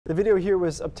The video here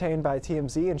was obtained by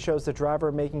TMZ and shows the driver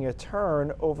making a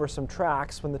turn over some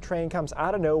tracks when the train comes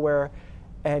out of nowhere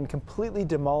and completely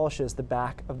demolishes the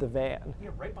back of the van. Yeah,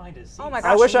 right behind his seat. Oh my gosh,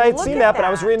 I wish I had look seen at that, but I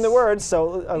was reading the words,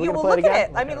 so are we You gonna will play it look again? at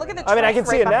it. I mean, look at the I mean, I truck can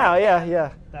see right it now. behind Yeah,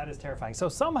 yeah. That is terrifying. So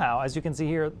somehow, as you can see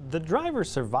here, the driver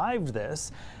survived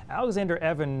this. Alexander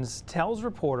Evans tells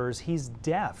reporters he's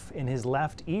deaf in his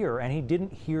left ear and he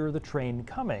didn't hear the train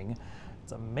coming.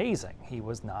 It's amazing he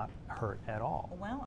was not hurt at all. Well,